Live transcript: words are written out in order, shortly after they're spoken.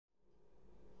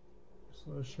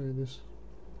So I'll show you this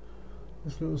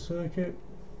little circuit,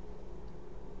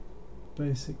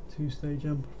 basic two-stage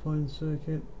amplifying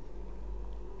circuit.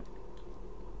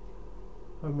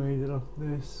 I made it off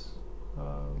this.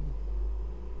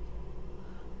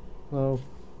 Well,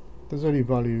 there's only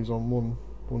values on one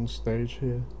stage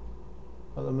here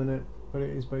at the minute, but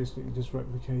it is basically just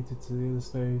replicated to the other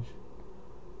stage.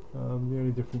 The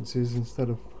only difference is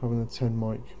instead of having a 10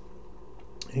 mic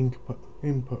input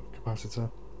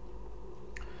capacitor,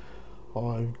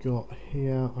 I've got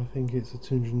here, I think it's a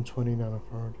 220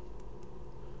 nanofarad.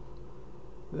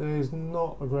 There's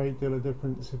not a great deal of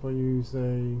difference if I use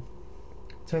a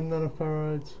 10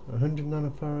 nanofarad, 100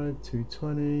 nanofarad,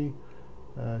 220,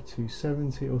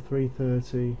 270 or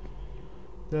 330.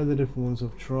 They're the different ones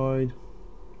I've tried.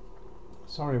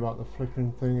 Sorry about the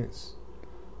flickering thing, it's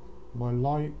my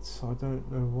lights. I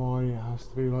don't know why it has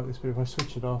to be like this, but if I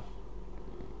switch it off,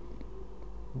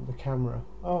 the camera,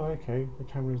 oh okay, the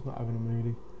camera's not having a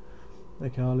moody.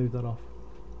 Okay, I'll leave that off.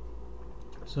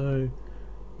 So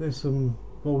there's some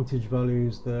voltage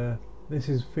values there. This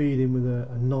is feeding with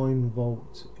a 9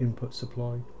 volt input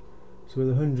supply. So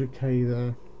with 100k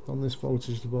there on this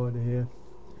voltage divider here,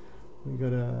 we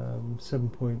got a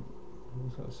 7.4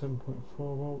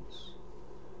 volts,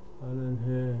 and then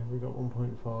here we got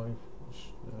 1.5,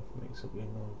 which makes up your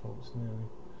 9 volts nearly.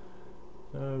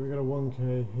 We got a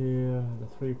 1k here and a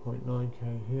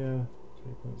 3.9k here,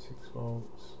 3.6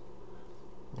 volts,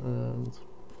 and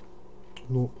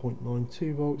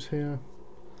 0.92 volts here.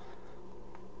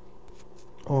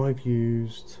 I've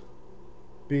used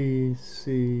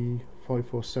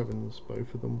BC547s,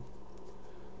 both of them,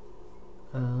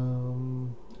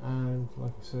 and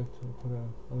like I said, I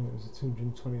think it was a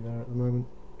 220 there at the moment.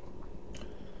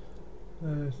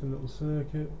 There's the little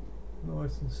circuit,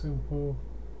 nice and simple.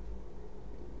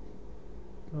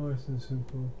 Nice and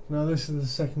simple. Now this is the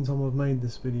second time I've made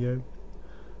this video.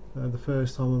 The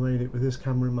first time I made it with this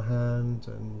camera in my hand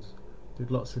and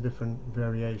did lots of different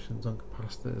variations on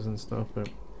capacitors and stuff, but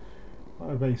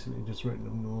I've basically just written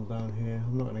them all down here.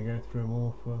 I'm not going to go through them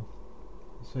all for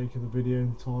the sake of the video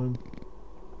and time,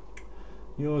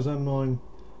 yours and mine,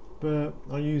 but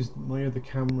I used my other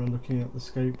camera looking at the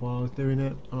scope while I was doing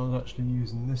it, and I was actually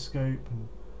using this scope, and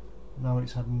now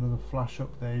it's had another flash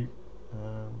update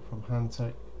from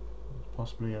Handtech.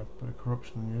 Possibly a bit of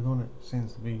corruption in the other one. It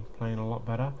seems to be playing a lot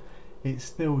better. It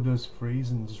still does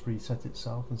freeze and just reset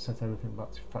itself and set everything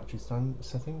back to factory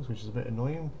settings, which is a bit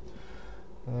annoying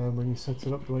when you set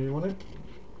it up the way you want it.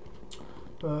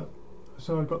 But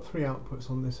so I've got 3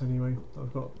 outputs on this anyway.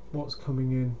 I've got what's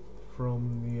coming in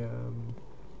from the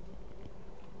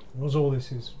was all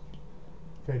this is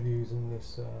fed using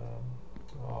this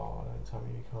oh, don't tell me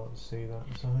you can't see that.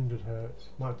 It's 100 hertz.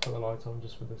 Might put the light on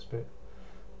just for this bit.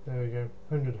 There we go.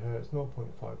 100 hertz,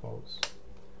 0.5 volts.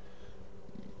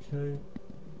 Okay.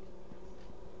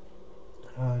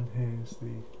 And here's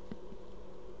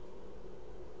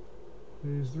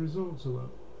the results of that.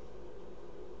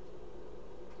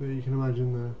 So you can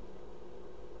imagine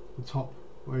the top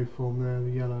waveform there, the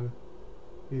yellow,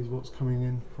 is what's coming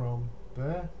in from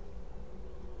there.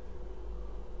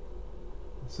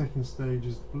 The second stage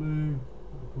is the blue,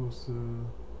 of course.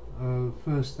 The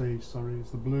first stage, sorry,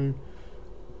 is the blue,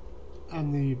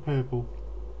 and the purple,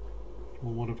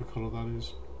 or whatever colour that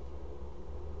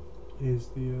is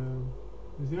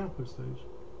the output stage.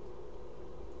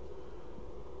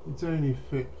 It's only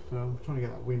fit for, I'm trying to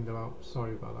get that window out,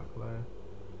 sorry about that glare.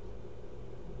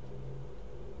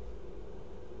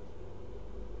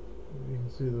 You can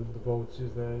see the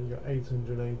voltages there. You got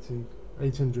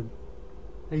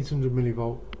 800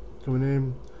 millivolt coming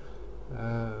in,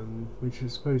 which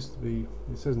is supposed to be,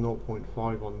 it says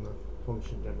 0.5 on the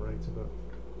function generator, but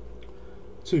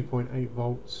 2.8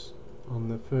 volts on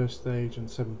the first stage and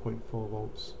 7.4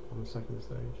 volts on the second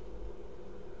stage.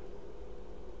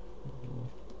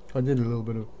 I did a little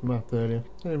bit of math earlier.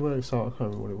 It works out. I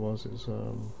can't remember what it was. It's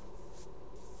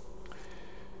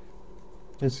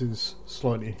this is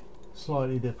slightly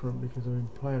different because I've been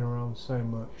playing around so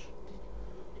much.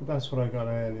 But that's what I got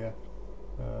earlier.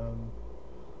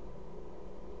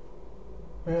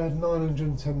 I had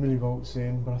 910 millivolts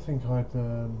in, but I think I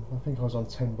was on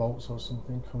 10 volts or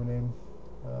something coming in.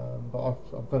 But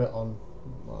I've got it on.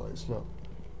 Well, it's not.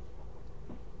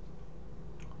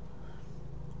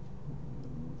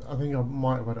 I think I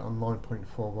might have had it on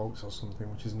 9.4 volts or something,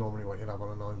 which is normally what you'd have on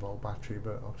a 9-volt battery.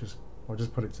 But I'll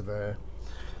just put it to there.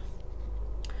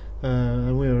 And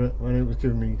it was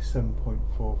giving me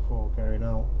 7.44 going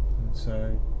out, and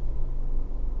so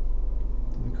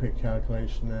the quick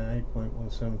calculation there,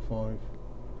 8.175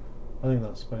 I think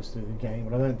that's supposed to be the gain,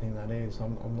 but I don't think that is.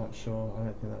 I'm not sure. I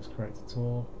don't think that's correct at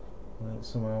all.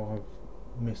 Somehow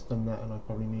I've misdone that, and I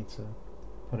probably need to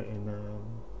put it in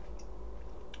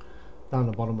down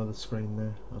the bottom of the screen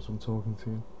there as I'm talking to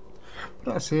you.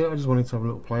 But that's it. I just wanted to have a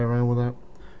little play around with that.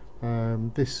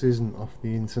 This isn't off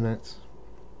the internet.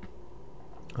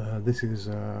 This is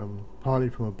partly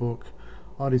from a book.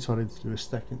 I decided to do a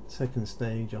second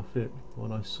stage off it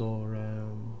when I saw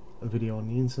a video on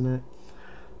the internet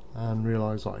and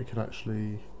realised that I could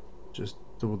actually just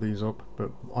double these up,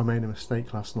 but I made a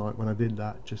mistake last night when I did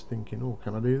that, just thinking, oh,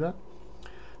 can I do that?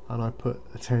 And I put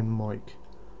a 10 mic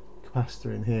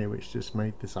capacitor in here, which just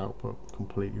made this output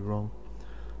completely wrong.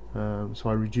 So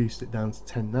I reduced it down to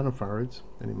 10 nanofarads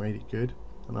and it made it good,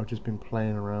 and I've just been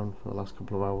playing around for the last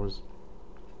couple of hours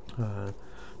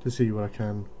to see what I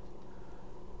can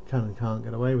and can't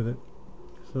get away with it.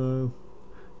 So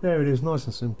there it is, nice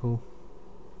and simple.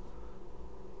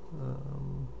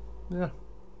 Yeah,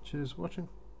 cheers for watching.